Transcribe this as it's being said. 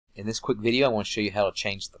In this quick video, I want to show you how to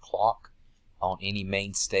change the clock on any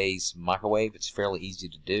Mainstays microwave. It's fairly easy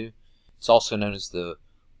to do. It's also known as the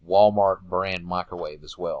Walmart brand microwave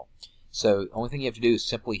as well. So the only thing you have to do is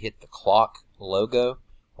simply hit the clock logo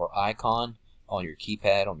or icon on your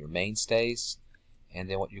keypad on your Mainstays, and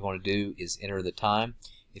then what you're going to do is enter the time.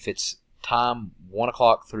 If it's time 1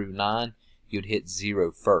 o'clock through 9, you'd hit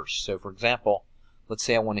 0 first. So for example, let's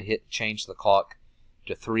say I want to change the clock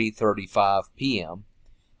to 3:35 p.m.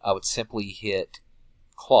 I would simply hit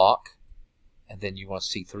clock, and then you want to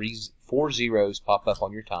see 4 zeros pop up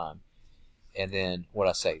on your time, and then what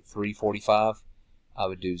I say, 3:45, I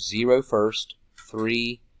would do 0 first,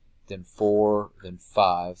 3, then 4, then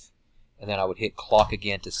 5, and then I would hit clock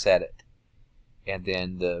again to set it, and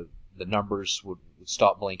then the numbers would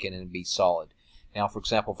stop blinking and be solid. Now for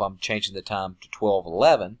example, if I'm changing the time to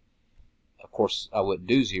 12:11, of course I wouldn't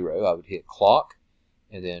do 0, I would hit clock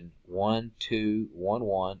and then 1, 2, 1,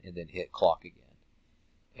 1, and then hit clock again.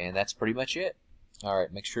 And that's pretty much it.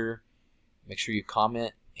 Alright, make sure you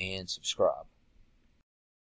comment and subscribe.